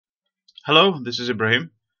Hello, this is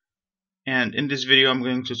Ibrahim, and in this video I'm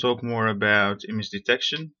going to talk more about image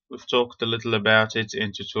detection. We've talked a little about it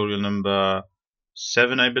in tutorial number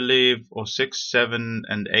 7, I believe, or 6, 7,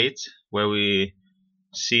 and 8, where we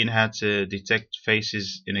seen how to detect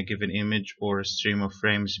faces in a given image or a stream of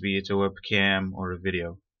frames, be it a webcam or a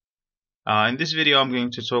video. In this video I'm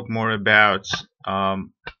going to talk more about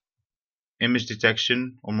image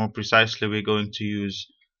detection, or more precisely we're going to use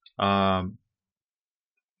um,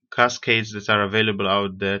 cascades that are available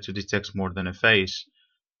out there to detect more than a face.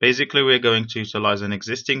 Basically, we're going to utilize an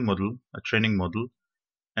existing model, a training model,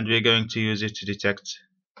 and we're going to use it to detect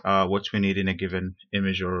what we need in a given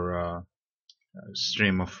image or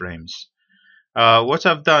stream of frames. What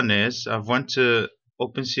I've done is I've went to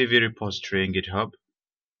OpenCV repository in GitHub.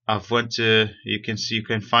 You can see, you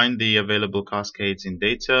can find the available cascades in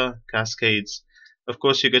data, cascades. Of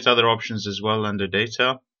course, you get other options as well under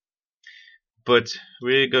data, but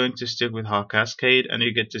we're going to stick with our cascade, and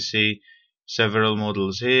you get to see several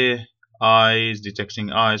models here. Eyes,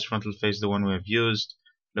 detecting eyes, frontal face, the one we have used,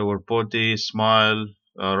 lower body, smile,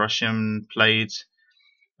 Russian plate,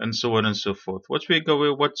 and so on and so forth.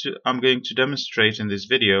 I'm going to demonstrate in this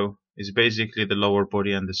video is basically the lower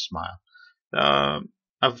body and the smile. Uh,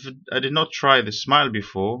 I did not try the smile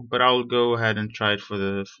before, but I'll go ahead and try it for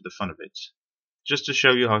the fun of it, just to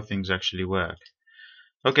show you how things actually work.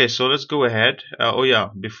 Okay, so let's go ahead. Oh yeah,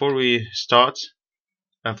 before we start,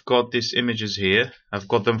 I've got these images here. I've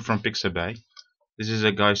got them from Pixabay. This is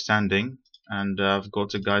a guy standing, and I've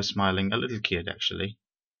got a guy smiling, a little kid actually.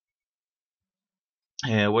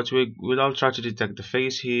 I'll try to detect the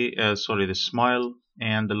face here, the smile,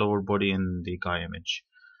 and the lower body in the guy image.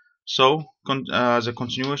 So, as a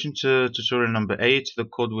continuation to tutorial number 8, the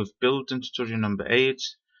code we've built in tutorial number 8,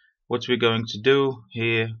 what we're going to do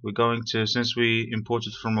here, since we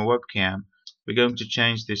imported from a webcam, we're going to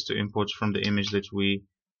change this to import from the image that we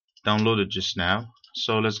downloaded just now.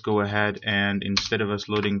 So let's go ahead, and instead of us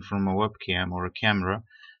loading from a webcam or a camera,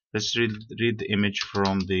 let's read the image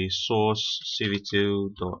from the source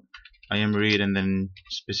cv2.imread, and then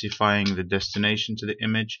specifying the destination to the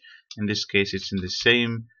image. In this case, it's in the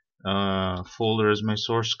same folder as my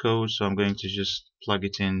source code, so I'm going to just plug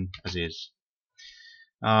it in as is.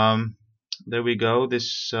 There we go.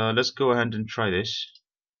 Let's go ahead and try this.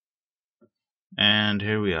 And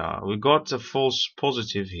here we are. We got a false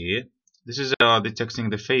positive here. This is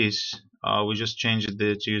detecting the face. We just changed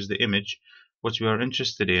it to use the image. What we are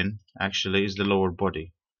interested in actually is the lower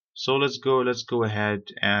body. So let's go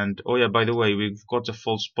ahead and, oh yeah, by the way, we've got a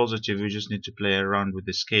false positive. We just need to play around with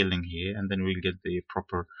the scaling here, and then we'll get the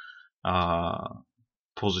proper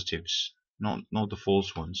positives, not the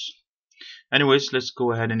false ones. Anyways, let's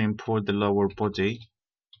go ahead and import the lower body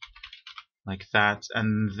like that,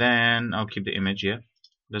 and then I'll keep the image here.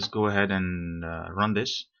 Let's go ahead and run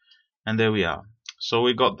this, and there we are. So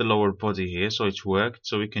we got the lower body here, so it's worked.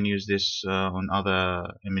 So we can use this on other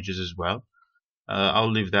images as well.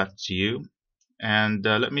 I'll leave that to you. And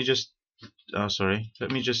let me just I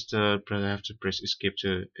have to press escape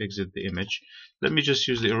to exit the image. Let me just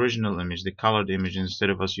use the original image, the colored image,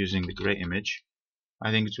 instead of us using the gray image. I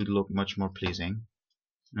think it would look much more pleasing.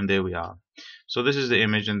 And there we are. So this is the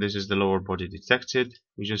image, and this is the lower body detected.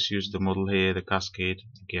 We just used the model here, the cascade.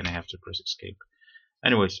 Again, I have to press escape.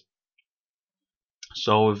 Anyways,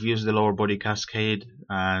 so we've used the lower body cascade,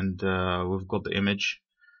 and we've got the image.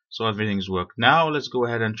 So everything's worked. Now let's go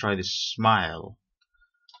ahead and try the smile.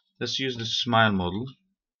 Let's use the smile model,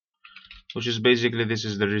 which is basically, this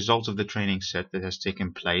is the result of the training set that has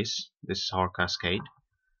taken place. This is our cascade.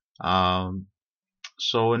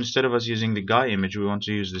 So instead of us using the guy image, we want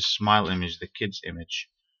to use the smile image, the kid's image.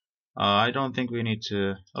 I don't think we need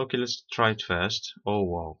to. Okay, let's try it first. Oh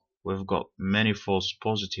wow, we've got many false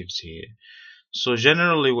positives here. So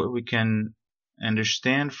generally what we can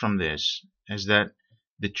understand from this is that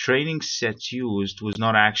the training set used was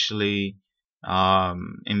not actually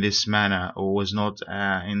in this manner, or was not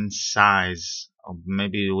in size, or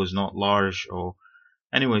maybe it was not large, or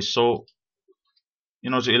anyway. So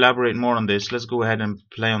to elaborate more on this, let's go ahead and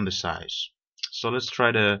play on the size. So let's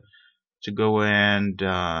try to go and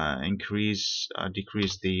decrease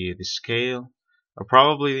the scale.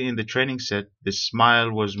 Probably in the training set, the smile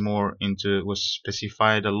was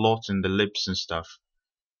specified a lot in the lips and stuff.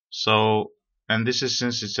 So, and this is,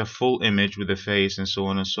 since it's a full image with the face and so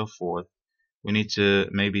on and so forth, we need to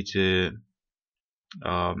maybe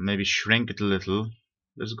shrink it a little.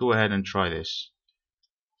 Let's go ahead and try this.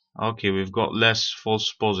 Okay, we've got less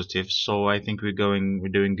false positives, so I think we're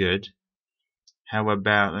doing good. How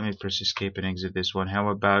about, let me press escape and exit this one. How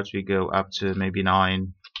about we go up to maybe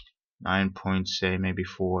 9? 9 point, say maybe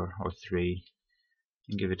 4 or 3,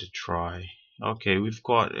 and give it a try. Okay, we've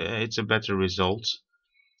got it's a better result.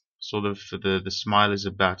 So the smile is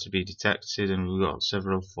about to be detected, and we've got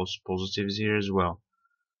several false positives here as well.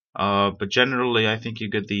 But generally, I think you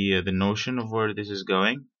get the notion of where this is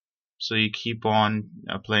going. So you keep on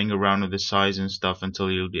playing around with the size and stuff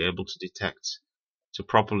until you'll be able to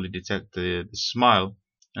properly detect the smile.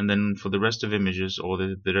 And then for the rest of images, or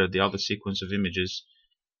the other sequence of images,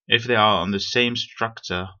 if they are on the same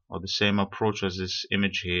structure or the same approach as this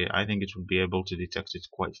image here, I think it would be able to detect it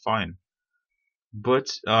quite fine. But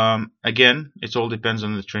again, it all depends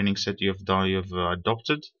on the training set you've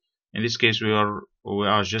adopted. In this case, we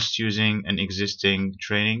are just using an existing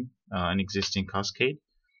training, an existing cascade.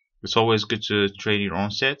 It's always good to train your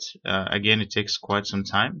own set. Again, it takes quite some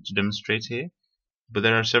time to demonstrate here, but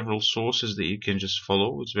there are several sources that you can just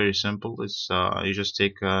follow. It's very simple. It's you just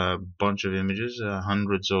take a bunch of images,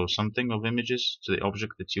 hundreds or something of images to the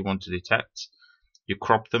object that you want to detect. You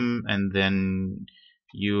crop them, and then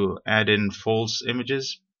you add in false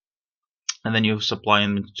images, and then you supply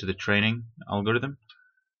them to the training algorithm,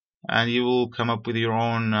 and you will come up with your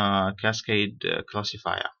own cascade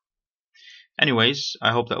classifier. Anyways,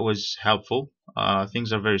 I hope that was helpful.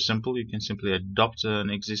 Things are very simple. You can simply adopt an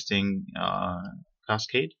existing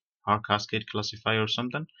cascade, our cascade classifier or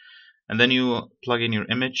something, and then you plug in your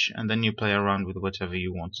image, and then you play around with whatever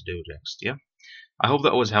you want to do next. Yeah, I hope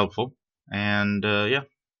that was helpful, and yeah,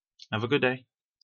 have a good day.